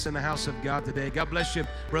in the house of God today. God bless you,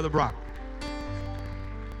 Brother Brock.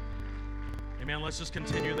 Amen. Let's just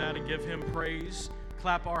continue that and give him praise.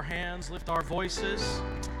 Clap our hands, lift our voices.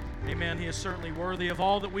 Amen. He is certainly worthy of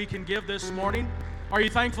all that we can give this morning. Are you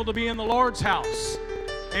thankful to be in the Lord's house?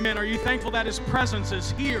 Amen. Are you thankful that His presence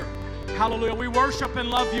is here? Hallelujah. We worship and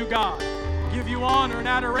love you, God. Give you honor and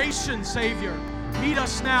adoration, Savior. Meet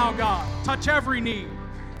us now, God. Touch every need.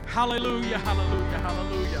 Hallelujah, hallelujah,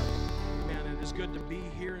 hallelujah. Amen. It is good to be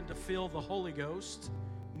here and to feel the Holy Ghost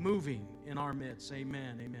moving in our midst.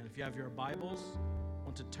 Amen, amen. If you have your Bibles, I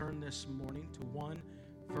want to turn this morning to one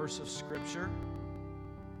verse of Scripture.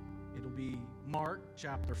 It'll be Mark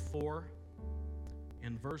chapter 4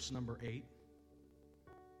 and verse number 8.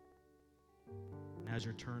 And as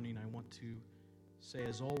you're turning, I want to say,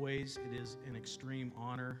 as always, it is an extreme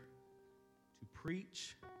honor to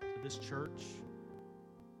preach to this church.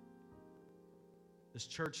 This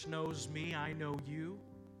church knows me, I know you,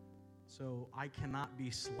 so I cannot be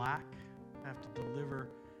slack. I have to deliver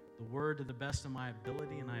the word to the best of my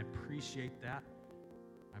ability, and I appreciate that.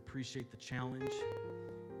 I appreciate the challenge.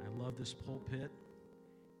 I love this pulpit,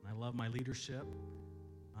 and I love my leadership.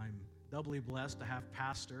 I'm doubly blessed to have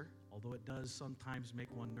pastor, although it does sometimes make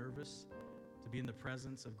one nervous to be in the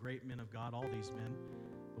presence of great men of God, all these men.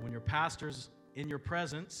 But when your pastor's in your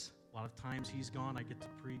presence, a lot of times he's gone, I get to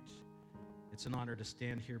preach. It's an honor to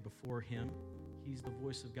stand here before him. He's the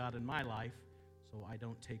voice of God in my life, so I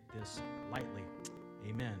don't take this lightly.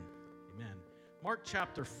 Amen. Amen. Mark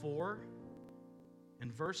chapter 4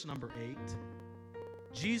 and verse number 8.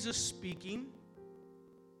 Jesus speaking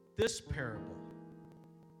this parable.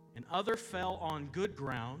 And other fell on good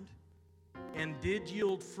ground, and did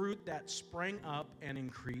yield fruit that sprang up and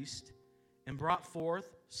increased, and brought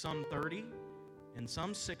forth some 30, and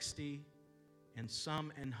some 60, and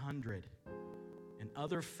some 100. And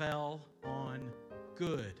other fell on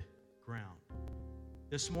good ground.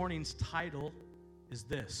 This morning's title is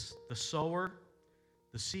this: the sower,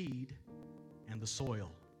 the seed, and the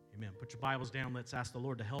soil. Amen. Put your Bibles down. Let's ask the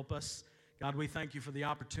Lord to help us. God, we thank you for the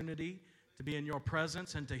opportunity to be in your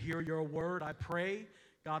presence and to hear your word. I pray,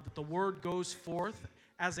 God, that the word goes forth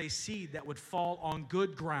as a seed that would fall on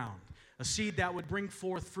good ground, a seed that would bring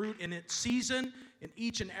forth fruit in its season in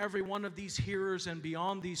each and every one of these hearers and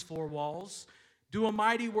beyond these four walls. Do a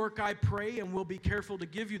mighty work, I pray, and we'll be careful to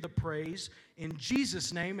give you the praise in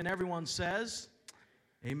Jesus' name. And everyone says,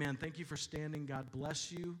 amen. Thank you for standing. God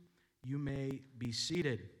bless you. You may be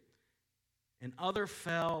seated. And other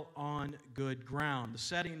fell on good ground. The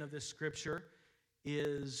setting of this scripture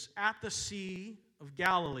is at the Sea of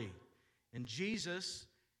Galilee. And Jesus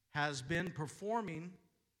has been performing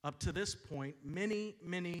up to this point many,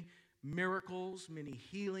 many miracles, many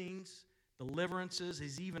healings, deliverances.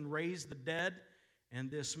 He's even raised the dead. And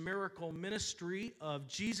this miracle ministry of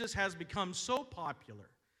Jesus has become so popular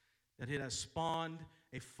that it has spawned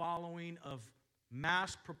a following of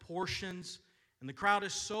mass proportions. And the crowd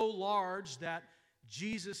is so large that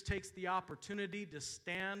Jesus takes the opportunity to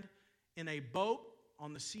stand in a boat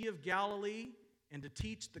on the Sea of Galilee and to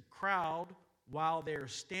teach the crowd while they're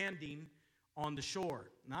standing on the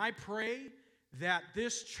shore. And I pray that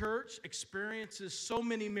this church experiences so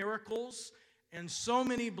many miracles and so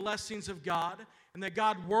many blessings of God, and that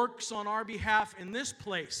God works on our behalf in this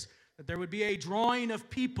place, that there would be a drawing of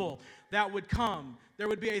people that would come. There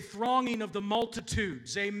would be a thronging of the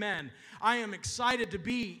multitudes. Amen. I am excited to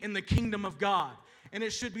be in the kingdom of God, and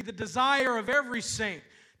it should be the desire of every saint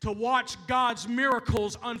to watch God's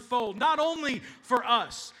miracles unfold, not only for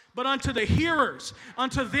us, but unto the hearers,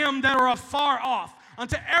 unto them that are afar off,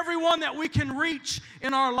 unto everyone that we can reach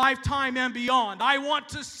in our lifetime and beyond. I want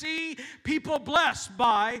to see people blessed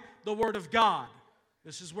by the Word of God.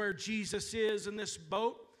 This is where Jesus is in this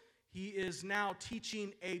boat. He is now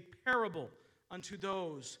teaching a parable unto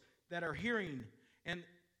those that are hearing. And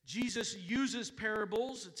Jesus uses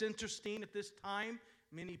parables. It's interesting at this time.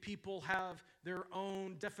 Many people have their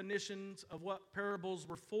own definitions of what parables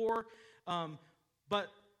were for. But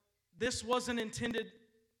this wasn't intended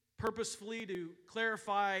purposefully to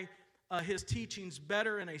clarify his teachings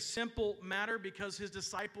better in a simple matter, because his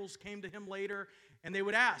disciples came to him later and they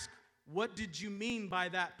would ask, what did you mean by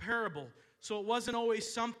that parable? So it wasn't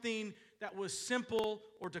always something that was simple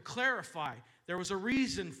or to clarify. There was a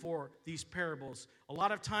reason for these parables. A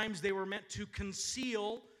lot of times they were meant to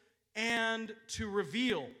conceal and to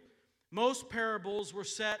reveal. Most parables were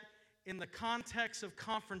set in the context of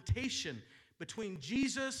confrontation between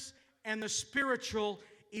Jesus and the spiritual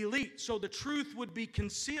elite. So the truth would be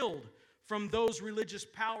concealed from those religious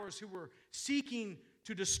powers who were seeking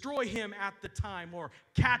to destroy him at the time or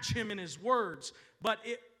catch him in his words. But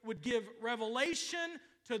it would give revelation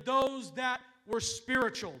to those that were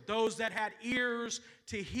spiritual, those that had ears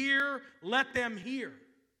to hear, let them hear.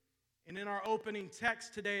 And in our opening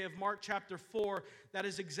text today of Mark chapter 4, that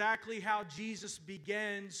is exactly how Jesus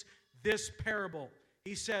begins this parable.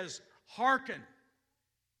 He says, hearken,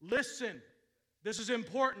 listen, this is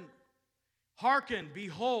important. Hearken,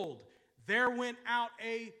 behold, there went out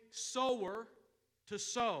a sower to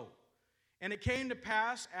sow. And it came to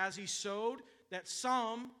pass, as he sowed, that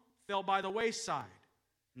some fell by the wayside.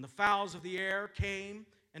 And the fowls of the air came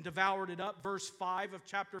and devoured it up. Verse 5 of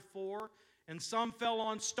chapter 4. And some fell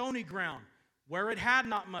on stony ground, where it had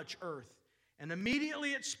not much earth. And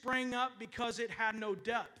immediately it sprang up, because it had no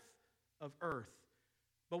depth of earth.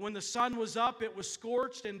 But when the sun was up, it was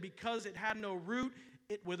scorched, and because it had no root,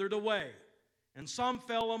 it withered away. And some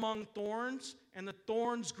fell among thorns, and the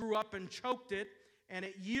thorns grew up and choked it, and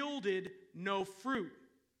it yielded no fruit.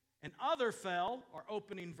 And other fell, our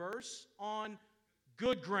opening verse, on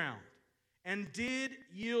good ground, and did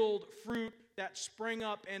yield fruit that sprang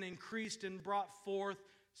up and increased and brought forth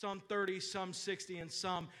some 30, some 60, and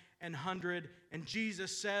some 100. And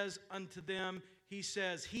Jesus says unto them, he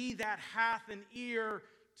says, he that hath an ear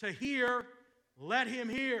to hear, let him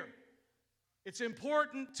hear. It's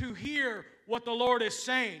important to hear what the Lord is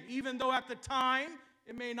saying. Even though at the time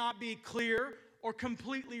it may not be clear or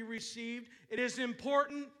completely received, it is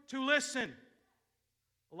important to listen.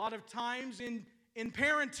 A lot of times in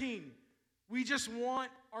parenting, we just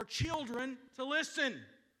want our children to listen.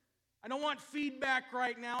 I don't want feedback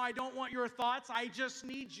right now. I don't want your thoughts. I just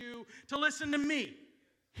need you to listen to me.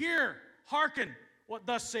 Hear, hearken, what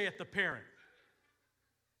thus saith the parent.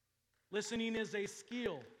 Listening is a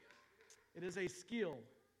skill. It is a skill,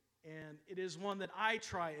 and it is one that I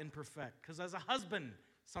try and perfect, because as a husband,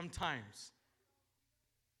 sometimes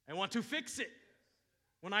I want to fix it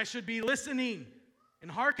when I should be listening and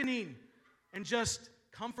hearkening and just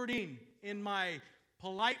comforting in my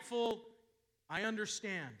politeful, I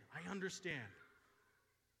understand.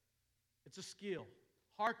 It's a skill.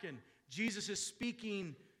 Hearken. Jesus is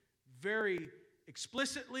speaking very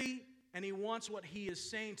explicitly, and he wants what he is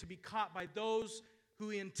saying to be caught by those who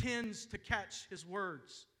he intends to catch his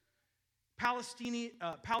words.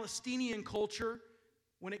 Palestinian culture,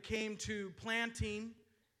 when it came to planting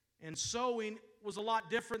and sowing, was a lot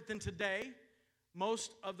different than today.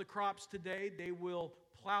 Most of the crops today, they will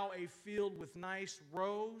plow a field with nice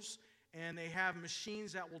rows, and they have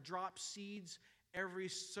machines that will drop seeds every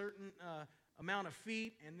certain amount of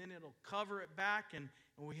feet, and then it'll cover it back, and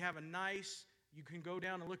we have a nice, you can go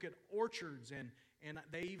down and look at orchards, and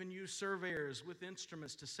they even use surveyors with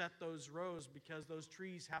instruments to set those rows, because those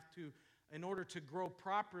trees have to, in order to grow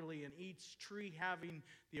properly, and each tree having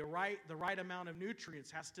the right amount of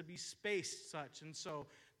nutrients, has to be spaced such. And so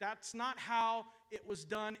that's not how it was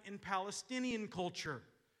done in Palestinian culture.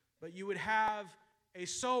 But you would have a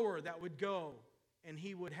sower that would go, and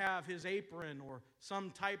he would have his apron or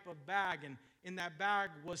some type of bag, and in that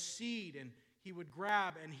bag was seed, and he would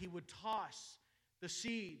grab and he would toss the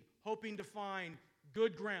seed, hoping to find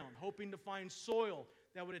good ground, hoping to find soil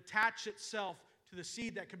that would attach itself to the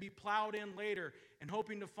seed that could be plowed in later, and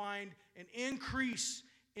hoping to find an increase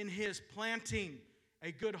in his planting.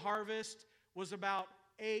 A good harvest was about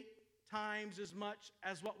 8 times as much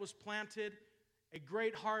as what was planted. A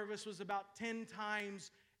great harvest was about 10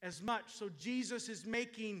 times as much. So Jesus is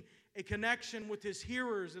making a connection with his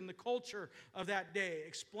hearers in the culture of that day,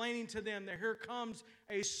 explaining to them that here comes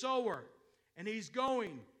a sower, and he's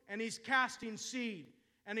going, and he's casting seed,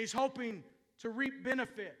 and he's hoping to reap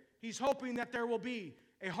benefit. He's hoping that there will be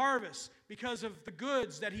a harvest because of the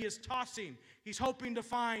goods that he is tossing. He's hoping to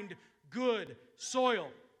find good soil.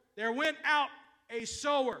 There went out a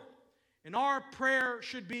sower. And our prayer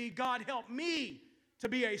should be, God, help me to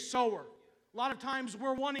be a sower. A lot of times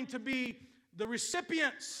we're wanting to be the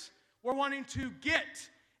recipients. We're wanting to get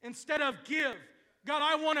instead of give. God,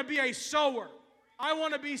 I want to be a sower. I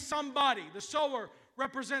want to be somebody. The sower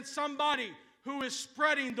represents somebody who is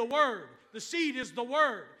spreading the word. The seed is the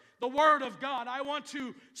word of God. I want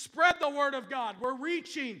to spread the word of God. We're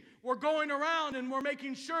reaching, we're going around, and we're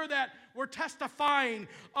making sure that we're testifying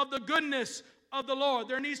of the goodness of the Lord.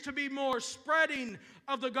 There needs to be more spreading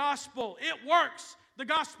of the gospel. It works. The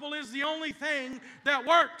gospel is the only thing that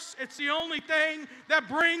works. It's the only thing that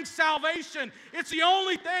brings salvation. It's the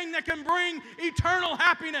only thing that can bring eternal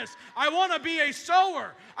happiness. I want to be a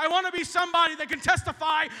sower. I want to be somebody that can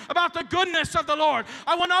testify about the goodness of the Lord.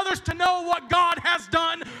 I want others to know what God has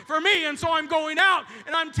done for me. And so I'm going out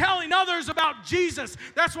and I'm telling others about Jesus.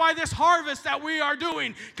 That's why this harvest that we are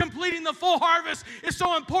doing, completing the full harvest, is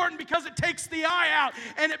so important, because it takes the I out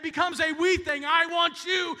and it becomes a we thing. I want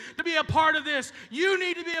you to be a part of this. You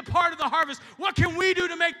need to be a part of the harvest. What can we do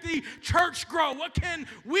to make the church grow? What can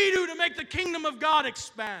we do to make the kingdom of God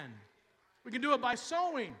expand? We can do it by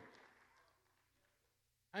sowing.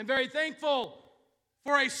 I'm very thankful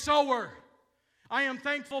for a sower. I am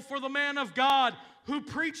thankful for the man of God who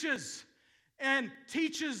preaches and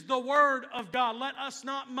teaches the word of God. Let us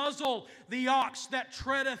not muzzle the ox that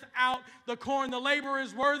treadeth out the corn. The laborer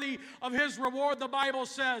is worthy of his reward, the Bible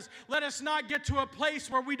says. Let us not get to a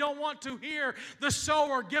place where we don't want to hear the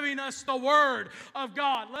sower giving us the word of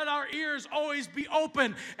God. Let our ears always be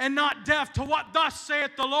open and not deaf to what thus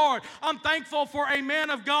saith the Lord. I'm thankful for a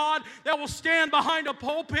man of God that will stand behind a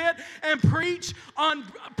pulpit and preach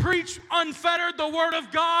unfettered the word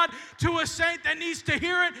of God to a saint that needs to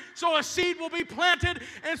hear it, so a seed will be planted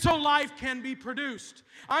and so life can be produced.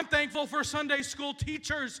 I'm thankful for Sunday school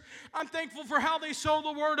teachers. I'm thankful for how they sow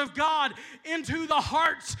the word of God into the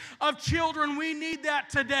hearts of children. We need that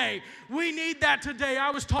today. We need that today.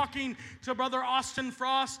 I was talking to Brother Austin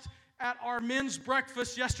Frost at our men's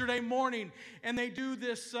breakfast yesterday morning, and they do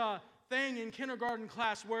this thing in kindergarten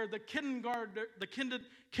class where the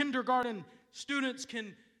kindergarten students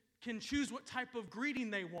can choose what type of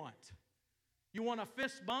greeting they want. You want a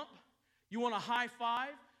fist bump? You want a high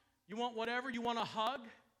five? You want whatever? You want a hug?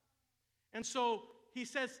 And so he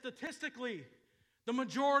says statistically, the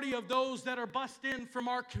majority of those that are bussed in from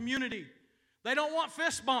our community, they don't want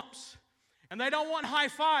fist bumps and they don't want high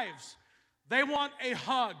fives. They want a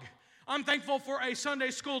hug. I'm thankful for a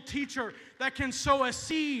Sunday school teacher that can sow a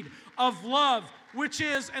seed of love, which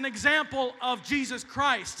is an example of Jesus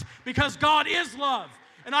Christ, because God is love.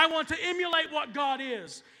 And I want to emulate what God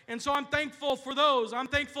is. And so I'm thankful for those. I'm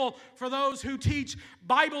thankful for those who teach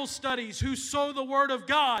Bible studies, who sow the word of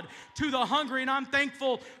God to the hungry. And I'm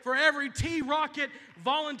thankful for every T-Rocket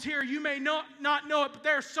volunteer. You may not know it, but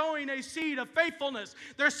they're sowing a seed of faithfulness.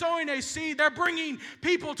 They're sowing a seed. They're bringing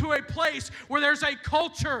people to a place where there's a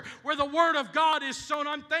culture where the word of God is sown.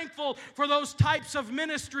 I'm thankful for those types of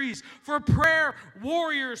ministries, for prayer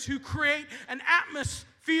warriors who create an atmosphere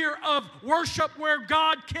of worship where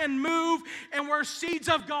God can move and where seeds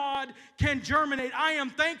of God can germinate. I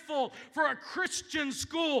am thankful for a Christian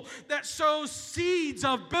school that sows seeds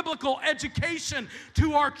of biblical education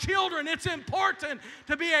to our children. It's important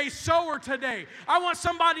to be a sower today. I want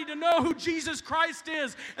somebody to know who Jesus Christ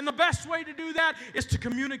is, and the best way to do that is to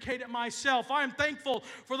communicate it myself. I am thankful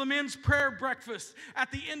for the men's prayer breakfast.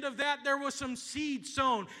 At the end of that, there was some seed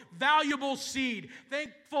sown, valuable seed.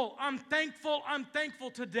 I'm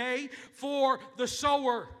thankful today for the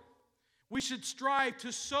sower. We should strive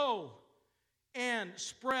to sow and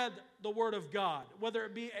spread the word of God, whether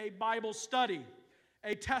it be a Bible study,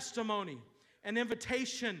 a testimony, an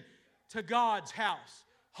invitation to God's house.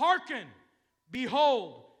 Hearken,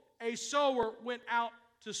 behold, a sower went out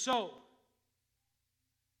to sow.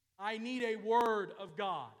 I need a word of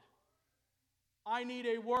God. I need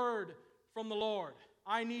a word from the Lord.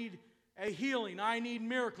 I need a healing. I need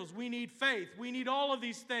miracles. We need faith. We need all of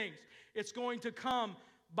these things. It's going to come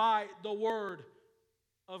by the word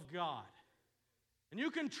of God. And you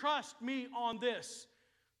can trust me on this.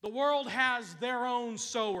 The world has their own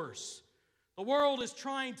sowers. The world is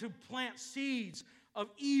trying to plant seeds of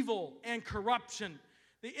evil and corruption.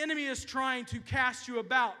 The enemy is trying to cast you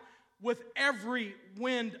about with every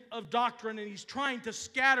wind of doctrine, and he's trying to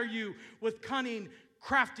scatter you with cunning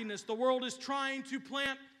craftiness. The world is trying to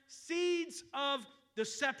plant seeds of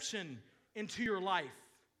deception into your life.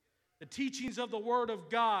 The teachings of the Word of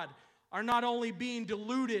God are not only being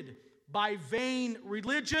diluted by vain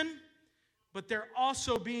religion, but they're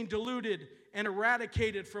also being diluted and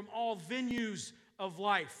eradicated from all venues of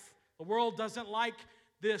life. The world doesn't like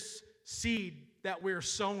this seed that we're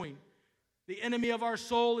sowing. The enemy of our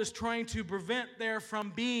soul is trying to prevent there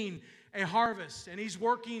from being a harvest, and he's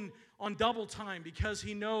working on double time because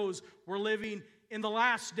he knows we're living in the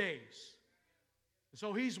last days.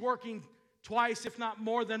 So he's working twice, if not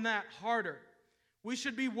more than that, harder. We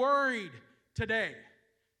should be worried today.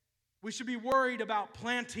 We should be worried about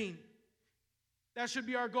planting. That should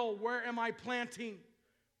be our goal. Where am I planting?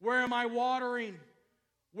 Where am I watering?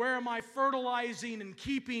 Where am I fertilizing and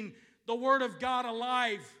keeping the Word of God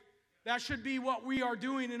alive? That should be what we are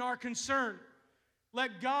doing in our concern.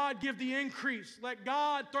 Let God give the increase. Let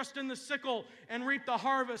God thrust in the sickle and reap the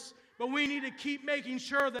harvest. But we need to keep making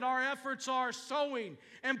sure that our efforts are sowing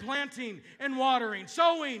and planting and watering.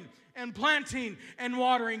 Sowing and planting and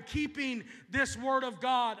watering. Keeping this Word of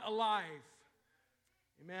God alive.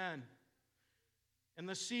 Amen. And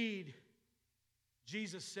the seed,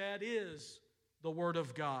 Jesus said, is the Word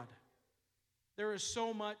of God. There is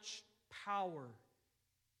so much power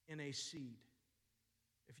in a seed.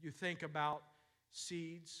 If you think about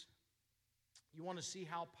seeds, you want to see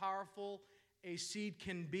how powerful a seed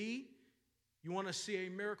can be. You want to see a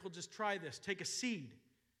miracle, just try this. Take a seed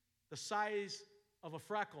the size of a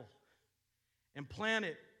freckle and plant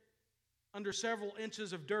it under several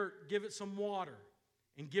inches of dirt. Give it some water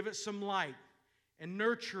and give it some light and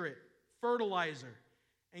nurture it, fertilizer,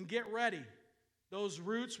 and get ready. Those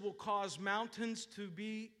roots will cause mountains to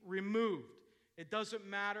be removed. It doesn't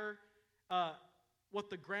matter what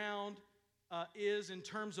the ground is in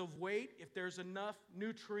terms of weight. If there's enough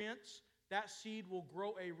nutrients, that seed will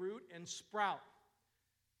grow a root and sprout.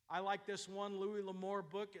 I like this one Louis L'Amour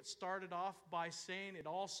book. It started off by saying it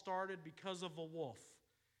all started because of a wolf.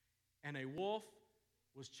 And a wolf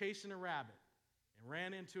was chasing a rabbit and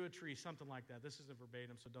ran into a tree, something like that. This isn't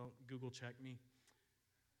verbatim, so don't Google check me.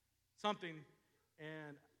 Something,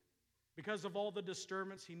 and because of all the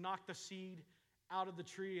disturbance, he knocked the seed out of the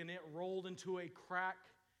tree and it rolled into a crack,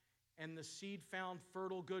 and the seed found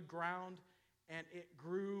fertile, good ground, and it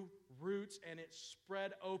grew roots, and it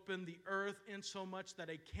spread open the earth insomuch that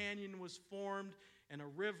a canyon was formed and a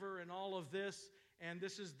river and all of this, and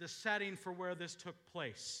this is the setting for where this took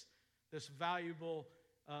place, this valuable,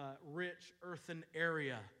 rich earthen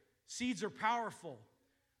area. Seeds are powerful.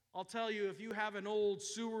 I'll tell you, if you have an old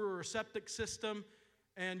sewer or septic system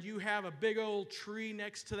and you have a big old tree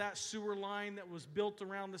next to that sewer line that was built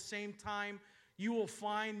around the same time, you will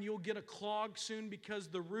find you'll get a clog soon because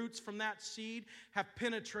the roots from that seed have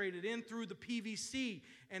penetrated in through the PVC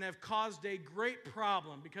and have caused a great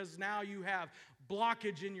problem because now you have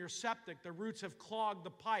blockage in your septic. The roots have clogged the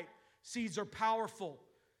pipe. Seeds are powerful.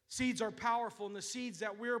 Seeds are powerful, and the seeds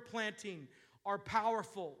that we're planting are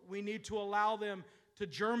powerful. We need to allow them to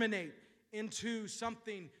germinate into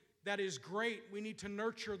something that is great. We need to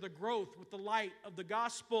nurture the growth with the light of the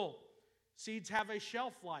gospel. Seeds have a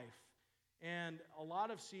shelf life, and a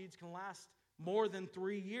lot of seeds can last more than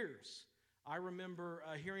 3 years. I remember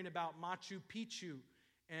hearing about Machu Picchu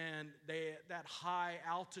and that high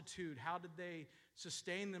altitude. How did they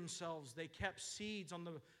sustain themselves? They kept seeds on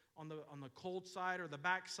the cold side or the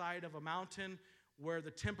back side of a mountain where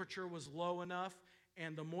the temperature was low enough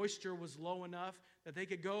and the moisture was low enough that they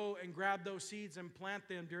could go and grab those seeds and plant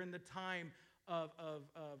them during the time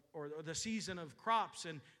or the season of crops,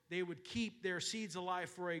 and they would keep their seeds alive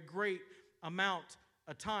for a great amount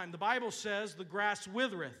of time. The Bible says the grass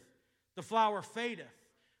withereth, the flower fadeth,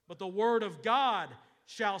 but the word of God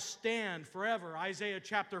shall stand forever. Isaiah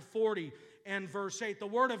chapter 40 and verse 8. The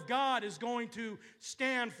word of God is going to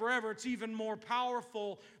stand forever. It's even more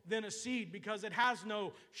powerful than a seed because it has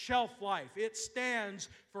no shelf life. It stands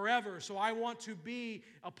forever. So I want to be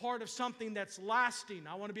a part of something that's lasting.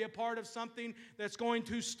 I want to be a part of something that's going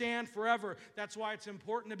to stand forever. That's why it's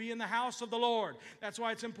important to be in the house of the Lord. That's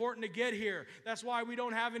why it's important to get here. That's why we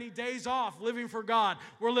don't have any days off living for God.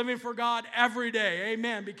 We're living for God every day.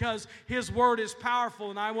 Amen. Because His word is powerful,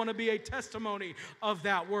 and I want to be a testimony of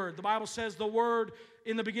that word. The Bible says the Word,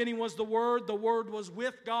 in the beginning was the Word was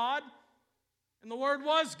with God, and the Word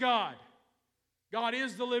was God. God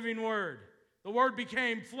is the living Word. The Word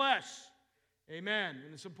became flesh. Amen.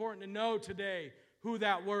 And it's important to know today who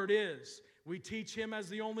that Word is. We teach Him as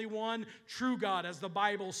the only one true God, as the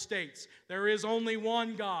Bible states. There is only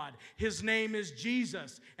one God. His name is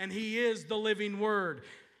Jesus, and He is the living Word.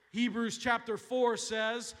 Hebrews chapter 4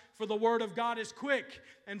 says, "For the word of God is quick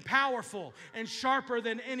and powerful and sharper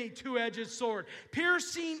than any two-edged sword,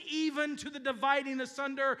 piercing even to the dividing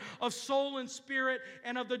asunder of soul and spirit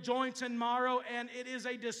and of the joints and marrow, and it is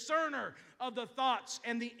a discerner of the thoughts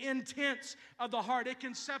and the intents of the heart." It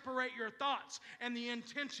can separate your thoughts and the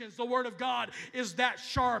intentions. The Word of God is that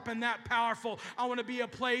sharp and that powerful. I want to be a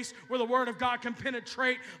place where the Word of God can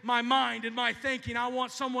penetrate my mind and my thinking. I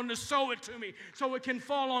want someone to sow it to me so it can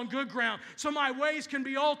fall on good ground, so my ways can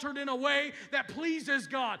be altered in a way that pleases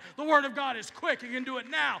God. The Word of God is quick. It can do it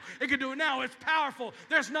now. It can do it now. It's powerful.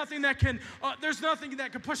 There's nothing that can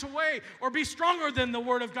push away or be stronger than the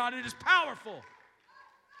Word of God. It is powerful.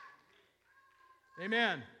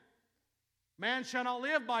 Amen. Man shall not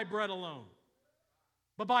live by bread alone,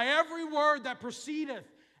 but by every word that proceedeth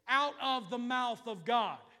out of the mouth of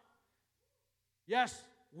God. Yes,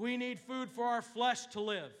 we need food for our flesh to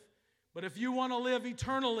live. But if you want to live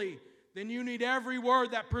eternally, then you need every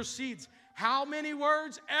word that proceeds How many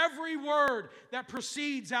words? Every word that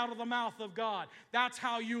proceeds out of the mouth of God. That's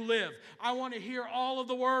how you live. I want to hear all of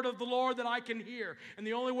the word of the Lord that I can hear. And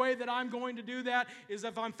the only way that I'm going to do that is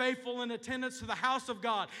if I'm faithful in attendance to the house of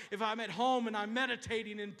God. If I'm at home and I'm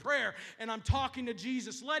meditating in prayer and I'm talking to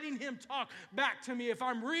Jesus, letting Him talk back to me. If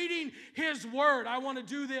I'm reading His word, I want to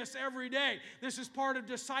do this every day. This is part of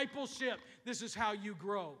discipleship. This is how you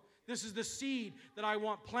grow. This is the seed that I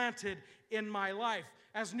want planted in my life.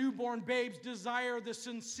 As newborn babes, desire the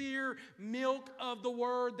sincere milk of the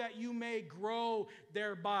word that you may grow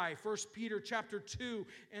thereby. 1 Peter chapter 2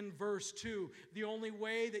 and verse 2. The only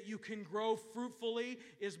way that you can grow fruitfully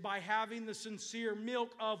is by having the sincere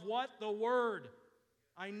milk of what? The word.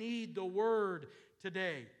 I need the word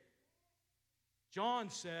today. John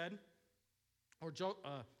said, or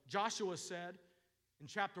Joshua said in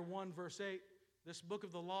chapter 1 verse 8, this book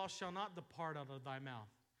of the law shall not depart out of thy mouth.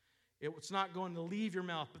 It's not going to leave your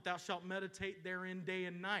mouth, but thou shalt meditate therein day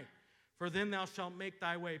and night. For then thou shalt make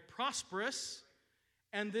thy way prosperous,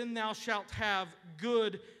 and then thou shalt have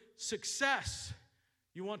good success.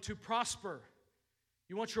 You want to prosper.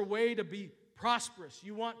 You want your way to be prosperous.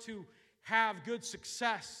 You want to have good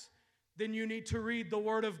success. Then you need to read the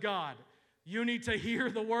Word of God. You need to hear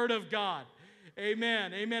the Word of God.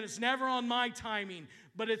 Amen. Amen. It's never on my timing,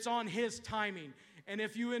 but it's on His timing. And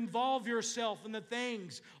if you involve yourself in the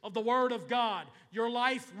things of the Word of God, your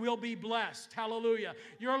life will be blessed. Hallelujah.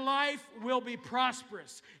 Your life will be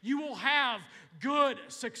prosperous. You will have good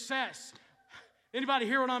success. Anybody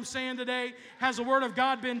hear what I'm saying today? Has the Word of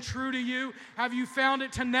God been true to you? Have you found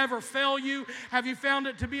it to never fail you? Have you found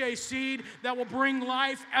it to be a seed that will bring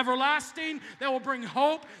life everlasting, that will bring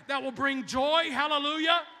hope, that will bring joy?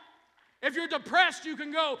 Hallelujah. If you're depressed, you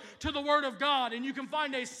can go to the Word of God and you can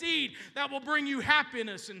find a seed that will bring you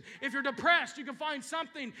happiness. And if you're depressed, you can find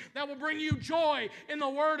something that will bring you joy in the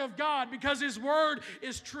Word of God because His Word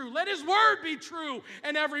is true. Let His Word be true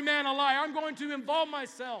and every man a liar. I'm going to involve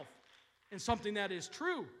myself in something that is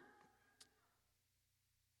true.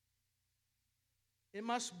 It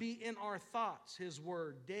must be in our thoughts, His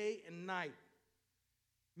Word, day and night.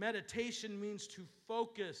 Meditation means to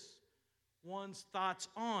focus one's thoughts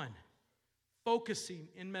on. Focusing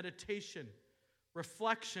in meditation,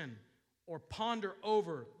 reflection, or ponder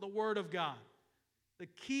over the Word of God. The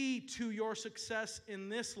key to your success in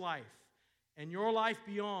this life and your life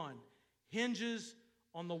beyond hinges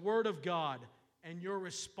on the Word of God and your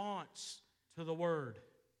response to the Word.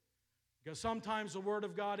 Because sometimes the Word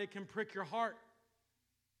of God, it can prick your heart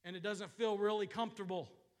and it doesn't feel really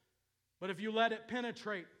comfortable. But if you let it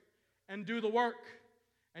penetrate and do the work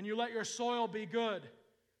and you let your soil be good,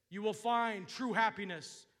 you will find true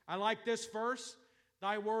happiness. I like this verse.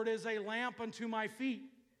 Thy word is a lamp unto my feet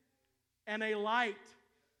and a light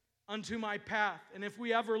unto my path. And if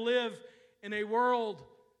we ever live in a world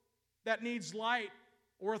that needs light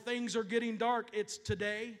or things are getting dark, it's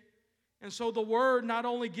today. And so the word not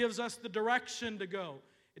only gives us the direction to go,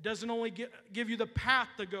 it doesn't only give you the path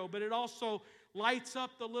to go, but it also lights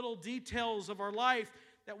up the little details of our life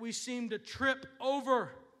that we seem to trip over.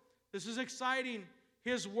 This is exciting.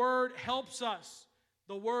 His word helps us.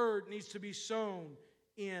 The word needs to be sown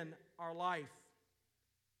in our life.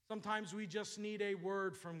 Sometimes we just need a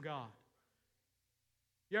word from God.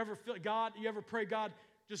 You ever feel God? You ever pray, God,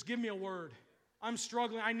 just give me a word. I'm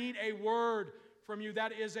struggling. I need a word from you.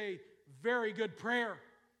 That is a very good prayer.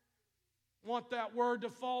 I want that word to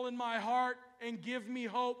fall in my heart and give me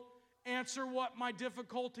hope. Answer what my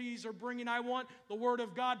difficulties are bringing. I want the word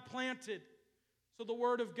of God planted. So the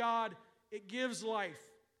word of God, it gives life.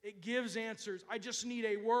 It gives answers. I just need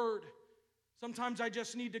a word. Sometimes I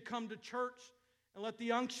just need to come to church and let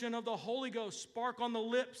the unction of the Holy Ghost spark on the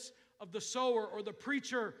lips of the sower or the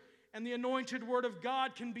preacher, and the anointed word of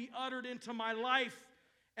God can be uttered into my life,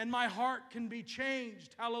 and my heart can be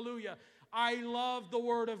changed. Hallelujah. I love the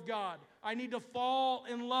word of God. I need to fall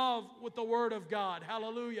in love with the word of God.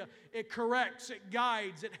 Hallelujah. It corrects, it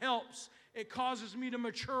guides, it helps. It causes me to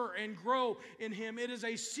mature and grow in Him. It is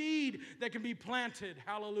a seed that can be planted.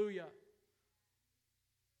 Hallelujah.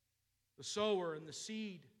 The sower and the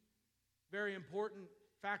seed, very important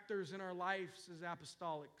factors in our lives as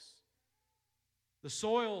apostolics. The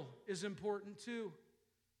soil is important too.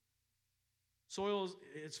 Soil,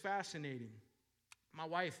 it's fascinating. My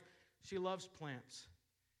wife, she loves plants.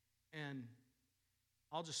 And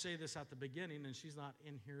I'll just say this at the beginning, and she's not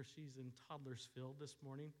in here. She's in Toddlersville this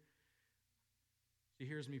morning. She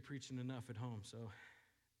hears me preaching enough at home, so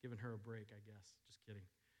giving her a break, I guess. Just kidding.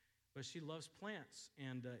 But she loves plants.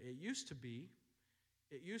 And it used to be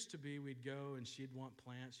It used to be we'd go and she'd want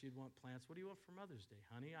plants. She'd want plants. What do you want for Mother's Day?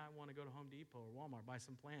 Honey, I want to go to Home Depot or Walmart, buy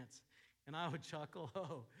some plants. And I would chuckle,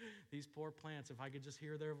 oh, these poor plants, if I could just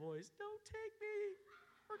hear their voice, don't take me,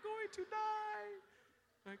 we're going to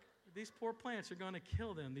die. Like, these poor plants are going to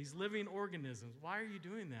kill them, these living organisms. Why are you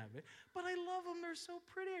doing that? But I love them, they're so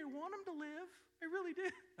pretty, I want them to live. I really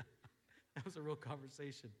did. That was a real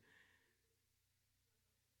conversation.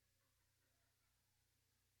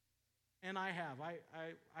 And I have.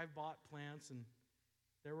 I've bought plants, and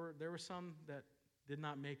there were some that did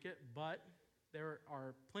not make it, but there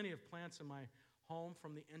are plenty of plants in my home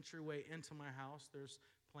from the entryway into my house. There's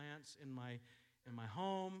plants in my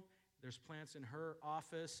home. There's plants in her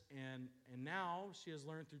office, and now she has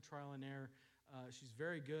learned through trial and error. She's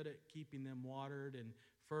very good at keeping them watered and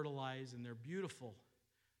fertilized, and they're beautiful.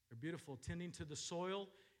 They're beautiful. Tending to the soil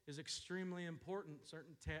is extremely important.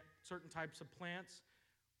 Certain types of plants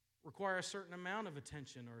require a certain amount of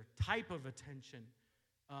attention or type of attention.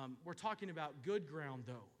 We're talking about good ground,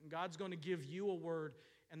 though. And God's going to give you a word,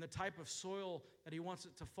 and the type of soil that He wants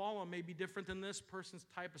it to fall on may be different than this person's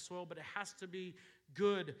type of soil, but it has to be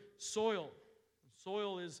good soil.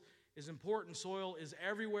 Soil is important. Soil is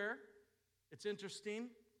everywhere. It's interesting,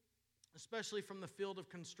 especially from the field of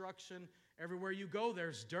construction. Everywhere you go,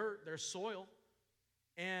 there's dirt, there's soil.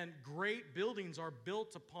 And great buildings are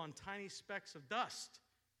built upon tiny specks of dust,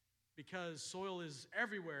 because soil is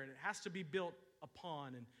everywhere and it has to be built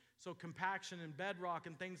upon. And so compaction and bedrock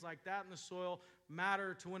and things like that in the soil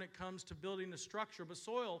matter to when it comes to building the structure. But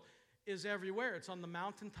soil is everywhere. It's on the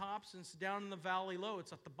mountaintops, and it's down in the valley low.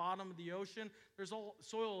 It's at the bottom of the ocean.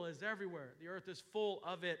 Soil is everywhere. The earth is full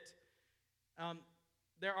of it.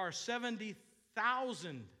 There are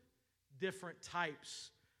 70,000 different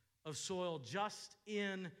types of soil just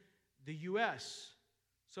in the U.S.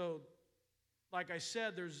 So, like I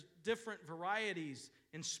said, there's different varieties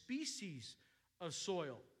and species of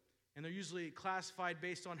soil. And they're usually classified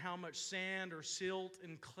based on how much sand or silt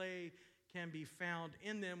and clay can be found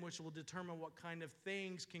in them, which will determine what kind of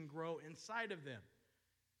things can grow inside of them.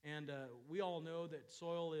 And we all know that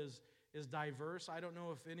soil is diverse. I don't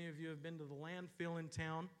know if any of you have been to the landfill in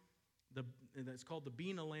town. That's called the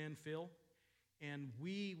Bena landfill. And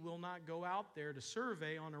we will not go out there to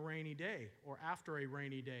survey on a rainy day or after a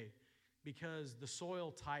rainy day, because the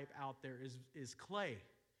soil type out there is clay.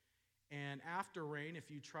 And after rain, if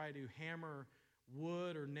you try to hammer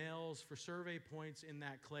wood or nails for survey points in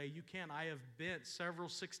that clay, you can. I have bent several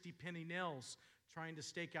 60-penny nails trying to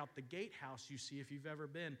stake out the gatehouse you see if you've ever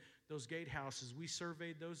been. Those gatehouses, we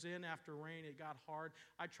surveyed those in after rain. It got hard.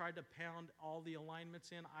 I tried to pound all the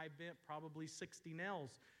alignments in. I bent probably 60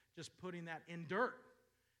 nails just putting that in dirt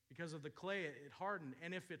because of the clay. It hardened.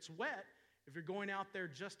 And if it's wet, if you're going out there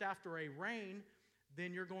just after a rain,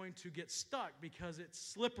 then you're going to get stuck because it's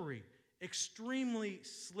slippery, extremely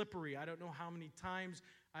slippery. I don't know how many times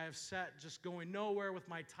I have sat just going nowhere with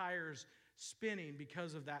my tires spinning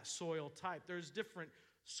because of that soil type. There's different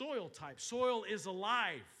soil types. Soil is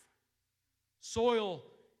alive. Soil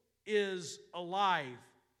is alive.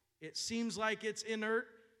 It seems like it's inert,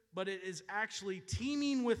 but it is actually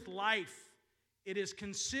teeming with life. It is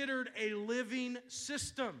considered a living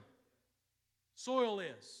system. Soil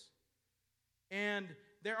is. And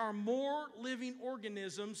there are more living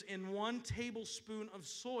organisms in 1 tablespoon of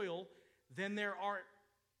soil than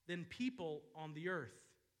people on the earth.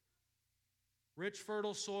 Rich,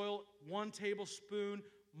 fertile soil, 1 tablespoon,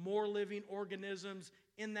 more living organisms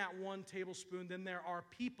in that 1 tablespoon than there are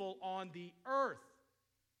people on the earth.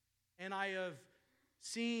 And I have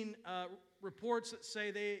seen reports that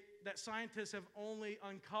say that scientists have only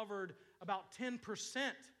uncovered about 10%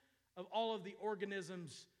 of all of the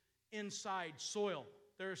organisms inside soil.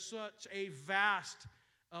 There's such a vast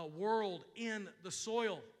world in the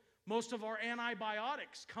soil. Most of our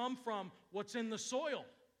antibiotics come from what's in the soil.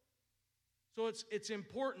 So it's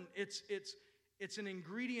important. It's an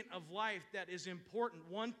ingredient of life that is important.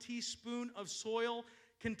 1 teaspoon of soil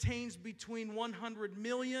contains between 100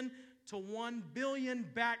 million to 1 billion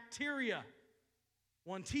bacteria.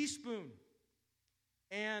 1 teaspoon.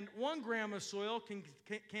 And 1 gram of soil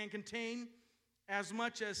can contain as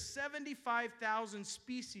much as 75,000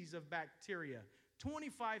 species of bacteria,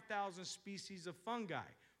 25,000 species of fungi,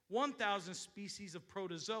 1,000 species of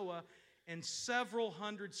protozoa, and several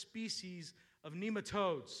hundred species of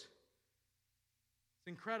nematodes. It's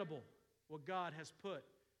incredible what God has put,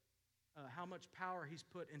 how much power He's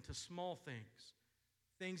put into small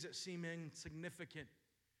things that seem insignificant.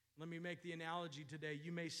 Let me make the analogy today.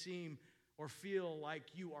 You may seem or feel like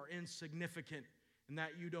you are insignificant and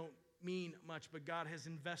that you don't mean much, but God has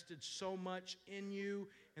invested so much in you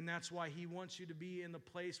And that's why He wants you to be in the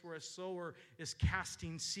place where a sower is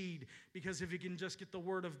casting seed. Because if you can just get the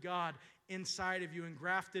Word of God inside of you and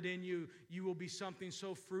grafted in you, you will be something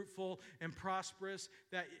so fruitful and prosperous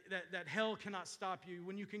that hell cannot stop you.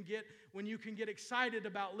 When you can get excited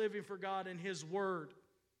about living for God and His Word.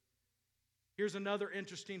 Here's another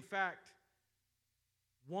interesting fact.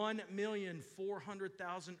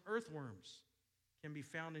 1,400,000 earthworms can be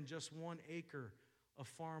found in just 1 acre of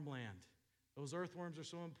farmland. Those earthworms are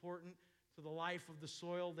so important to the life of the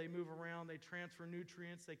soil. They move around, they transfer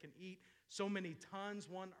nutrients, they can eat so many tons.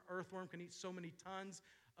 One earthworm can eat so many tons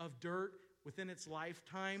of dirt within its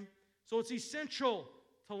lifetime. So it's essential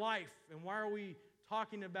to life. And why are we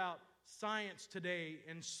talking about science today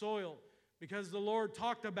and soil? Because the Lord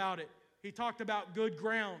talked about it. He talked about good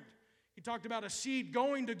ground. He talked about a seed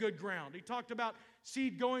going to good ground. He talked about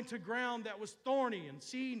seed going to ground that was thorny and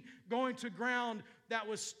seed going to ground that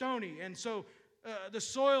was stony. And so the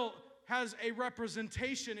soil has a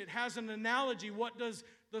representation. It has an analogy. What does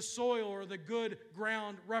the soil or the good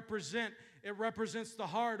ground represent? It represents the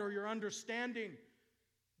heart or your understanding.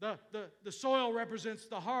 The soil represents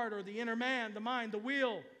the heart or the inner man, the mind, the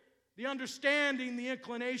will, the understanding, the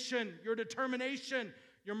inclination, your determination,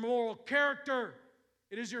 your moral character.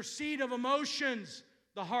 It is your seat of emotions,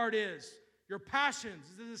 the heart is. Your passions.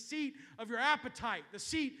 It is the seat of your appetite, the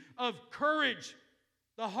seat of courage.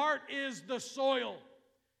 The heart is the soil.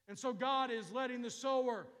 And so God is letting the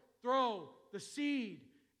sower throw the seed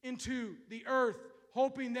into the earth,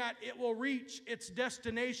 hoping that it will reach its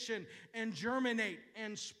destination and germinate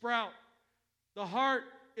and sprout. The heart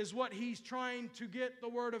is what He's trying to get the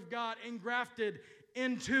Word of God engrafted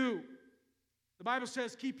into. The Bible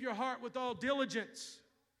says, keep your heart with all diligence,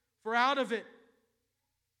 for out of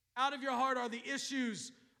your heart are the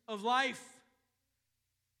issues of life.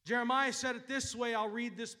 Jeremiah said it this way. I'll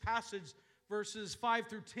read this passage, verses 5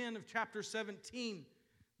 through 10 of chapter 17.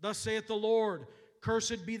 Thus saith the Lord,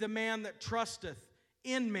 cursed be the man that trusteth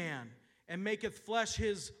in man, and maketh flesh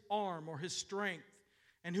his arm or his strength,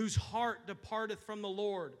 and whose heart departeth from the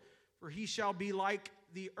Lord. For he shall be like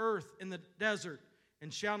the earth in the desert,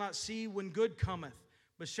 and shall not see when good cometh,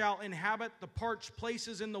 but shall inhabit the parched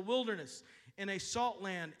places in the wilderness, in a salt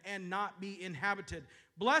land, and not be inhabited.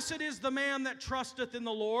 Blessed is the man that trusteth in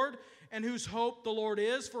the Lord, and whose hope the Lord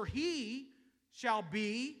is, for he shall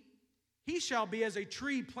be as a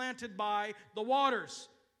tree planted by the waters,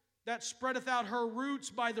 that spreadeth out her roots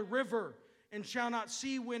by the river, and shall not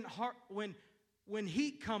see when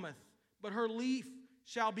heat cometh, but her leaf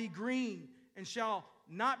shall be green, and shall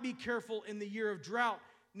not be careful in the year of drought,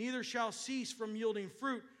 neither shall cease from yielding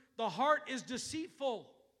fruit. The heart is deceitful.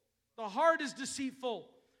 The heart is deceitful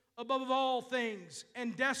above all things,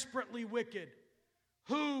 and desperately wicked.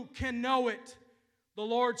 Who can know it? The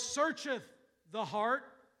Lord searcheth the heart.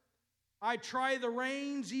 I try the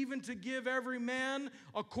reins, even to give every man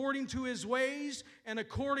according to his ways and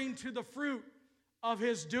according to the fruit of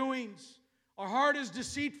his doings. Our heart is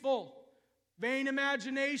deceitful. Vain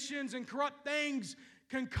imaginations and corrupt things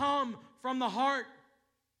can come from the heart.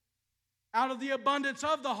 Out of the abundance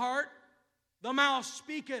of the heart, the mouth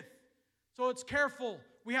speaketh. So it's careful.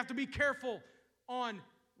 We have to be careful on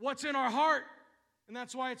what's in our heart. And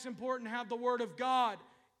that's why it's important to have the Word of God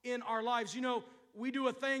in our lives. You know, we do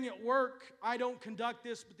a thing at work. I don't conduct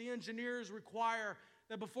this, but the engineers require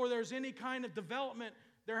that before there's any kind of development,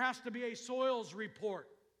 there has to be a soils report.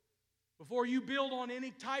 Before you build on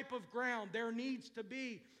any type of ground, there needs to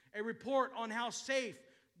be a report on how safe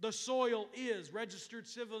the soil is. Registered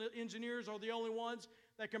civil engineers are the only ones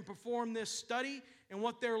that can perform this study, and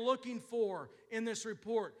what they're looking for in this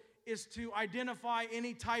report is to identify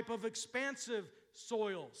any type of expansive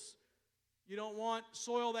soils. You don't want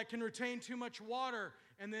soil that can retain too much water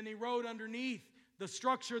and then erode underneath the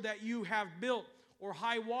structure that you have built, or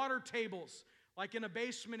high water tables, like in a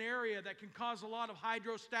basement area, that can cause a lot of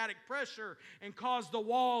hydrostatic pressure and cause the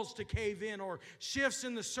walls to cave in, or shifts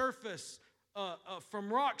in the surface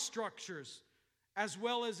from rock structures, as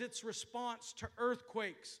well as its response to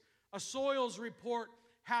earthquakes. A soils report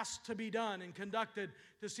has to be done and conducted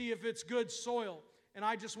to see if it's good soil. And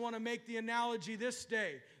I just want to make the analogy this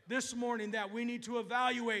morning, that we need to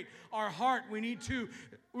evaluate our heart. We need to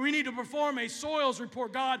perform a soils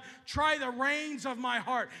report. God, try the reins of my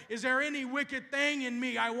heart. Is there any wicked thing in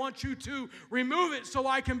me? I want you to remove it so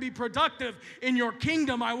I can be productive in your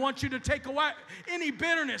kingdom. I want you to take away any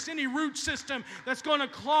bitterness, any root system that's going to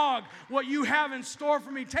clog what you have in store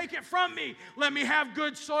for me. Take it from me. Let me have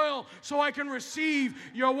good soil so I can receive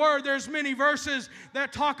your word. There's many verses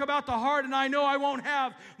that talk about the heart, and I know I won't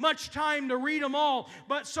have much time to read them all,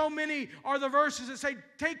 but so many are the verses that say,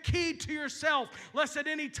 take heed to yourself, lest at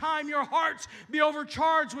any anytime your hearts be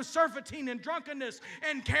overcharged with surfeiting and drunkenness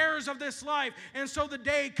and cares of this life. And so the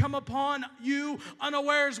day come upon you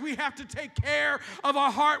unawares. We have to take care of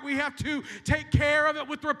our heart. We have to take care of it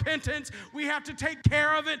with repentance. We have to take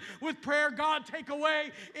care of it with prayer. God, take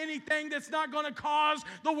away anything that's not going to cause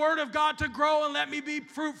the Word of God to grow and let me be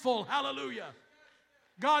fruitful. Hallelujah.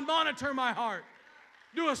 God, monitor my heart.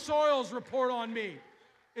 Do a soils report on me.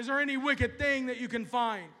 Is there any wicked thing that you can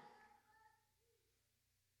find?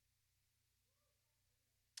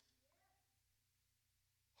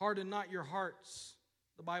 Harden not your hearts,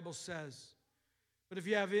 the Bible says. But if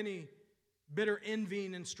you have any bitter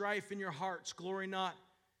envying and strife in your hearts, glory not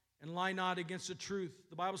and lie not against the truth.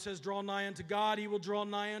 The Bible says, draw nigh unto God, He will draw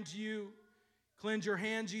nigh unto you. Cleanse your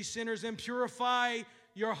hands, ye sinners, and purify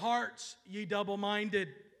your hearts, ye double-minded.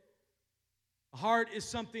 The heart is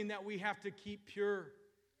something that we have to keep pure.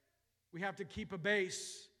 We have to keep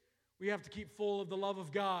abase. We have to keep full of the love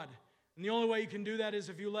of God. And the only way you can do that is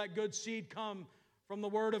if you let good seed come from the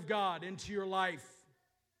Word of God into your life.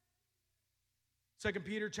 2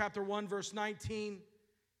 Peter chapter 1, verse 19,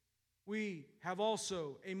 we have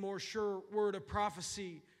also a more sure word of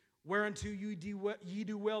prophecy, whereunto ye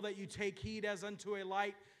do well that you take heed as unto a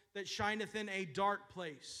light that shineth in a dark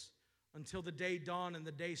place, until the day dawn and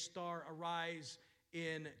the day star arise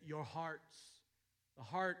in your hearts. The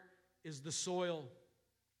heart is the soil,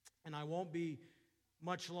 and I won't be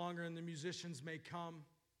much longer, and the musicians may come.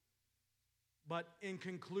 But in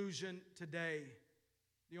conclusion today,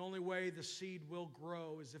 the only way the seed will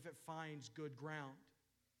grow is if it finds good ground.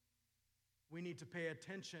 We need to pay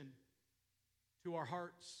attention to our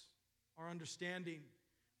hearts, our understanding.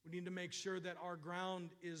 We need to make sure that our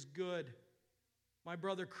ground is good. My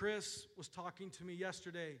brother Chris was talking to me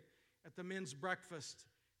yesterday at the men's breakfast,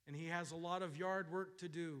 and he has a lot of yard work to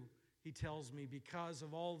do, he tells me, because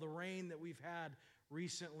of all the rain that we've had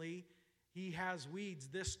recently. He has weeds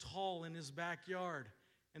this tall in his backyard,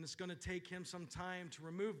 and it's going to take him some time to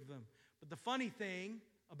remove them. But the funny thing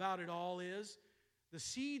about it all is the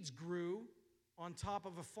seeds grew on top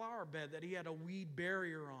of a flower bed that he had a weed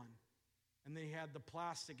barrier on. And then he had the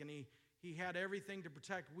plastic, and he had everything to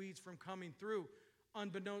protect weeds from coming through.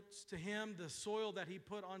 Unbeknownst to him, the soil that he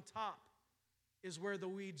put on top is where the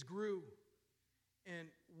weeds grew. And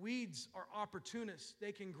weeds are opportunists.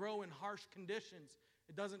 They can grow in harsh conditions.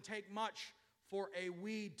 It doesn't take much for a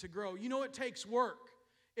weed to grow. You know, it takes work.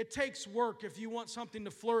 It takes work if you want something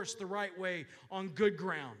to flourish the right way on good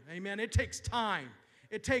ground. Amen. It takes time.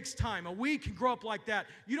 It takes time. A weed can grow up like that.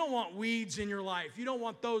 You don't want weeds in your life. You don't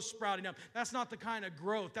want those sprouting up. That's not the kind of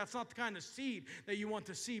growth. That's not the kind of seed that you want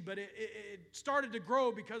to see. But it started to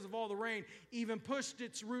grow because of all the rain, even pushed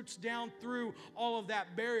its roots down through all of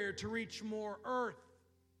that barrier to reach more earth.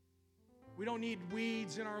 We don't need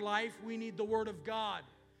weeds in our life. We need the Word of God.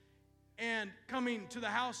 And coming to the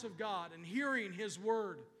house of God and hearing His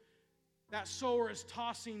Word, that sower is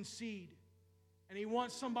tossing seed. And he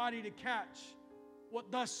wants somebody to catch what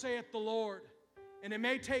thus saith the Lord. And it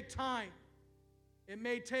may take time. It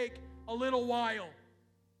may take a little while.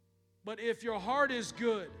 But if your heart is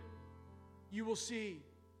good, you will see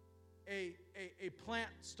a plant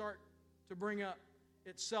start to bring up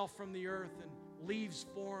itself from the earth and leaves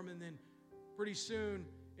form. And then pretty soon,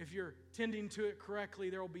 if you're tending to it correctly,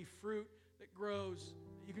 there will be fruit that grows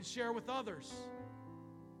that you can share with others.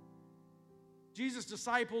 Jesus'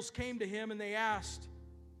 disciples came to him and they asked,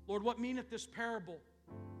 Lord, what meaneth this parable?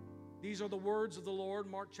 These are the words of the Lord,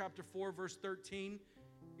 Mark chapter 4, verse 13.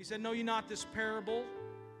 He said, know ye not this parable?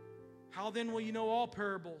 How then will you know all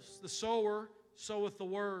parables? The sower soweth the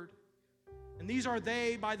word. And these are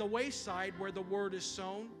they by the wayside where the word is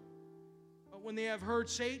sown. But when they have heard,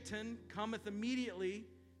 Satan cometh immediately.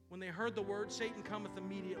 When they heard the word, Satan cometh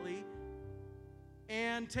immediately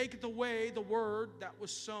and taketh away the word that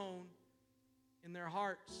was sown in their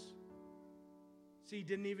hearts. See, he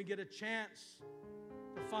didn't even get a chance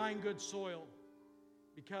to find good soil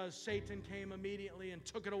because Satan came immediately and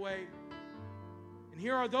took it away. And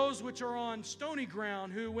here are those which are on stony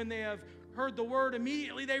ground who, when they have heard the word,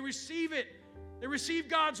 immediately they receive it. They receive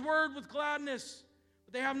God's word with gladness,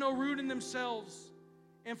 but they have no root in themselves.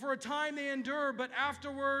 And for a time they endure, but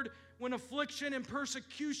afterward, when affliction and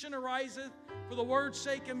persecution ariseth for the word's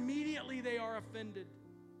sake, immediately they are offended.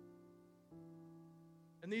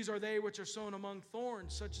 And these are they which are sown among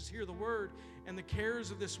thorns, such as hear the word, and the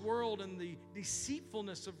cares of this world, and the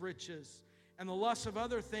deceitfulness of riches, and the lust of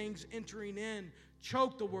other things entering in,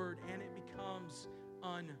 choke the word, and it becomes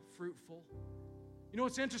unfruitful. You know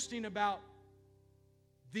what's interesting about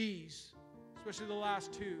these, especially the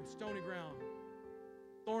last two, stony ground,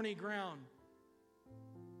 thorny ground,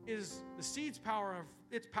 is the seed's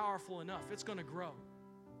it's powerful enough. It's going to grow.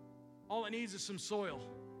 All it needs is some soil.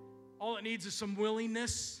 All it needs is some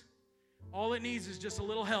willingness. All it needs is just a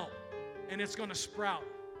little help, and it's going to sprout.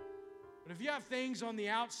 But if you have things on the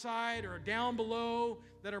outside or down below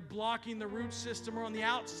that are blocking the root system, or on the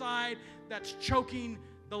outside that's choking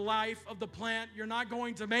the life of the plant, you're not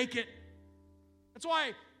going to make it. That's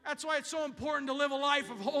why it's so important to live a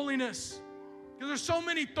life of holiness, because there's so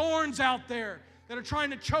many thorns out there that are trying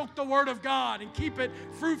to choke the Word of God and keep it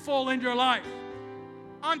fruitful in your life.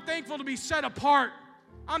 I'm thankful to be set apart.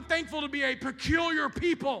 I'm thankful to be a peculiar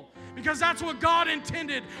people, because that's what God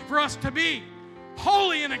intended for us to be.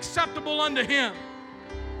 Holy and acceptable unto Him.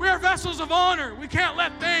 We are vessels of honor. We can't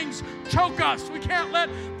let things choke us. We can't let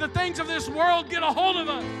the things of this world get a hold of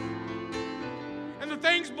us. And the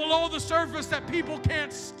things below the surface that people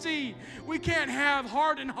can't see. We can't have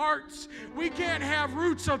hardened hearts. We can't have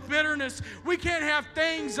roots of bitterness. We can't have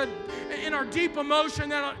things in our deep emotion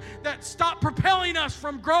that stop propelling us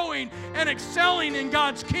from growing and excelling in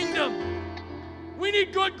God's kingdom. We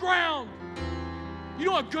need good ground. You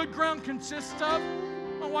know what good ground consists of?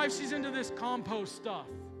 My wife, she's into this compost stuff.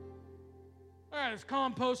 I got this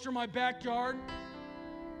composter in my backyard.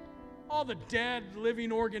 All the dead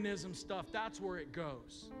living organism stuff, that's where it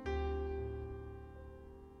goes.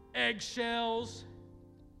 Eggshells,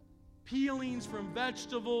 peelings from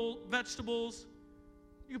vegetables.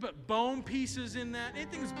 You can put bone pieces in that.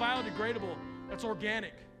 Anything that's biodegradable, that's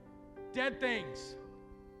organic. Dead things.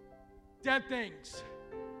 Dead things.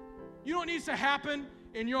 You know what needs to happen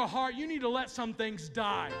in your heart? You need to let some things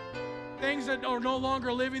die. Things that are no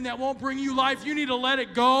longer living, that won't bring you life, you need to let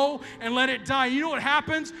it go and let it die. You know what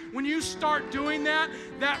happens when you start doing that?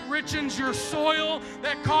 That richens your soil,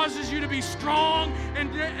 that causes you to be strong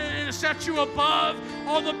and it sets you above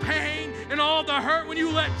all the pain and all the hurt. When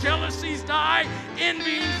you let jealousies die,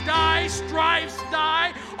 envies die, strifes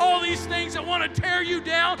die, all these things that want to tear you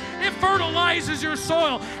down, it fertilizes your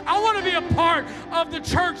soil. I want to be a part of the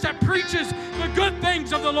church that preaches the good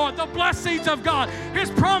things of the Lord, the blessings of God.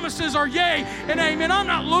 His promises are yea and amen. I'm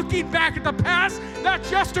not looking back at the past.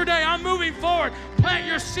 That's yesterday. I'm moving forward. Plant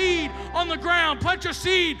your seed on the ground. Plant your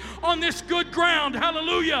seed on this good ground.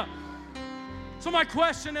 Hallelujah. So my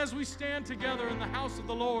question as we stand together in the house of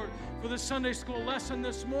the Lord for this Sunday school lesson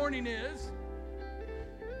this morning is,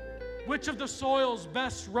 which of the soils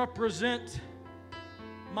best represent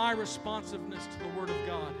my responsiveness to the Word of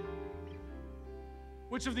God?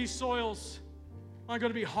 Which of these soils am I going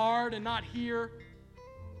to be hard and not hear?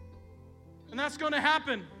 And that's going to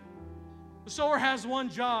happen. The sower has one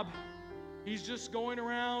job. He's just going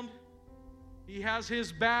around. He has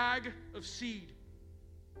his bag of seed.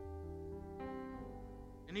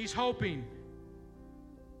 And he's hoping.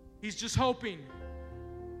 He's just hoping.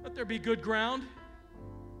 Let there be good ground.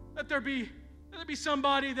 Let there be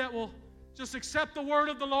somebody that will just accept the word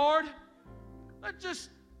of the Lord.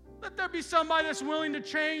 Let there be somebody that's willing to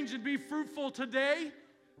change and be fruitful today.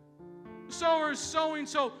 The sower is sowing,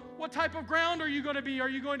 so what type of ground are you going to be? Are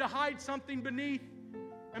you going to hide something beneath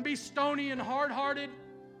and be stony and hard-hearted?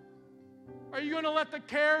 Are you going to let the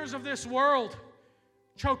cares of this world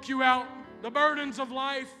choke you out? The burdens of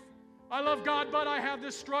life. I love God, but I have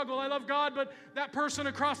this struggle. I love God, but that person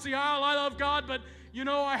across the aisle. I love God, but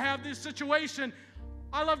I have this situation.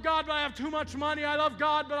 I love God, but I have too much money. I love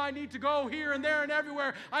God, but I need to go here and there and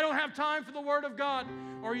everywhere. I don't have time for the Word of God.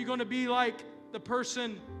 Or are you going to be like the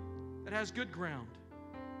person that has good ground?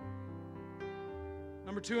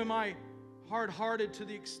 Number two, am I hard-hearted to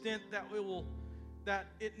the extent that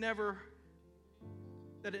it never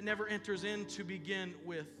enters in to begin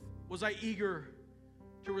with? Was I eager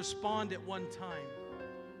to respond at one time,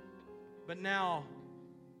 but now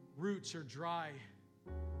roots are dry?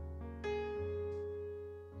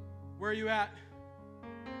 Where are you at?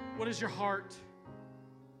 What is your heart?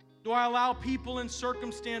 Do I allow people and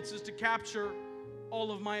circumstances to capture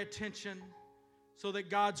all of my attention so that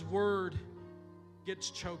God's word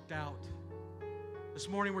gets choked out? This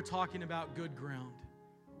morning we're talking about good ground.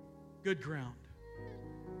 Good ground.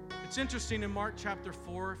 It's interesting in Mark chapter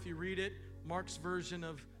 4, if you read it, Mark's version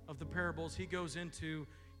of the parables, he goes into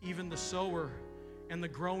even the sower and the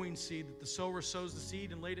growing seed, that the sower sows the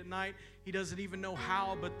seed, and late at night, he doesn't even know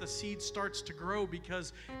how, but the seed starts to grow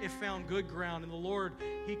because it found good ground. And the Lord,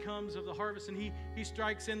 he comes of the harvest, and he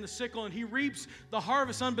strikes in the sickle, and he reaps the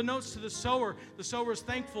harvest unbeknownst to the sower. The sower is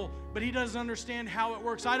thankful, but he doesn't understand how it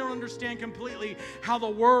works. I don't understand completely how the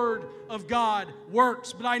Word of God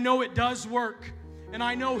works, but I know it does work, and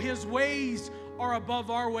I know His ways are above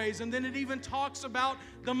our ways. And then it even talks about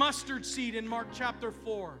the mustard seed in Mark chapter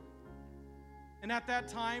 4. And at that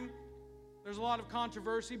time, There's a lot of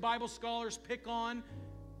controversy. Bible scholars pick on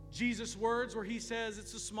Jesus' words where he says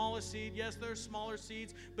it's the smallest seed. Yes, there are smaller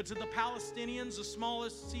seeds, but to the Palestinians, the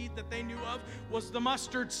smallest seed that they knew of was the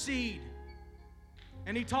mustard seed.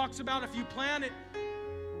 And he talks about if you plant it,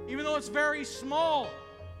 even though it's very small,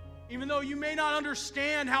 even though you may not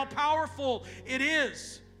understand how powerful it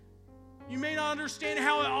is, you may not understand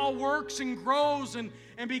how it all works and grows and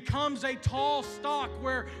becomes a tall stalk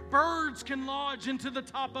where birds can lodge into the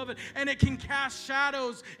top of it and it can cast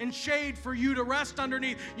shadows and shade for you to rest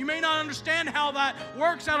underneath. You may not understand how that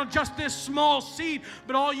works out of just this small seed,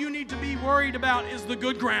 but all you need to be worried about is the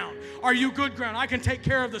good ground. Are you good ground? I can take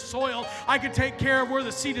care of the soil. I can take care of where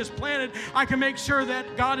the seed is planted. I can make sure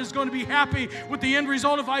that God is going to be happy with the end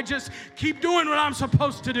result if I just keep doing what I'm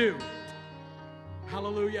supposed to do.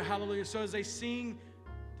 Hallelujah, hallelujah. So as they sing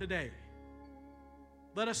today,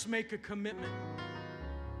 let us make a commitment.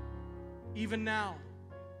 Even now,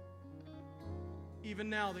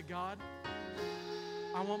 that God,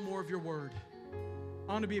 I want more of your word.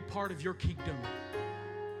 I want to be a part of your kingdom.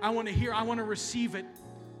 I want to hear, I want to receive it.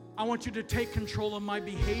 I want you to take control of my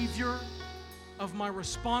behavior, of my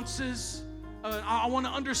responses. I want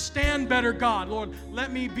to understand better, God. Lord,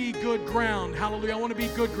 let me be good ground. Hallelujah. I want to be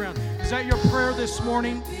good ground. Is that your prayer this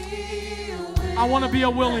morning? I want to be a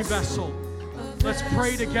willing vessel. Let's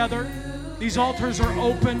pray together. These altars are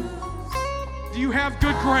open. Do you have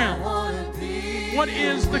good ground? What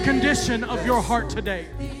is the condition of your heart today?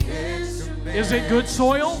 Is it good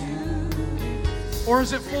soil? Or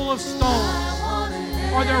is it full of stones?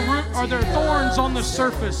 Are there thorns on the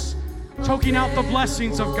surface choking out the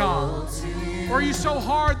blessings of God? Or are you so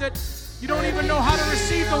hard that you don't even know how to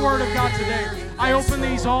receive the word of God today? I open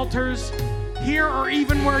these altars here or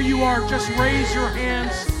even where you are. Just raise your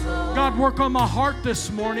hands. God, work on my heart this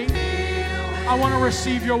morning. I want to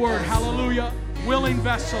receive your word. Hallelujah. Willing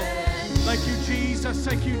vessel. Thank you, Jesus.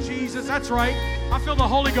 Thank you, Jesus. That's right. I feel the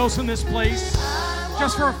Holy Ghost in this place.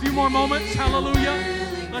 Just for a few more moments.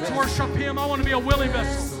 Hallelujah. Let's worship Him. I want to be a willing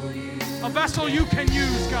vessel. A vessel you can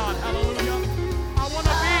use, God. Hallelujah. I want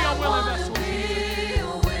to be a willing vessel.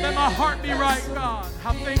 Let my heart be right, God.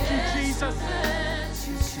 I thank you, Jesus.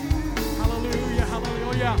 Hallelujah,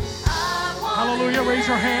 hallelujah. Hallelujah. Raise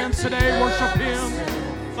your hands today. Worship Him.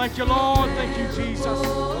 Thank you, Lord. Thank you, Jesus.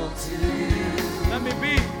 Let me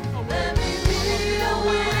be a willing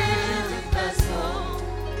vessel.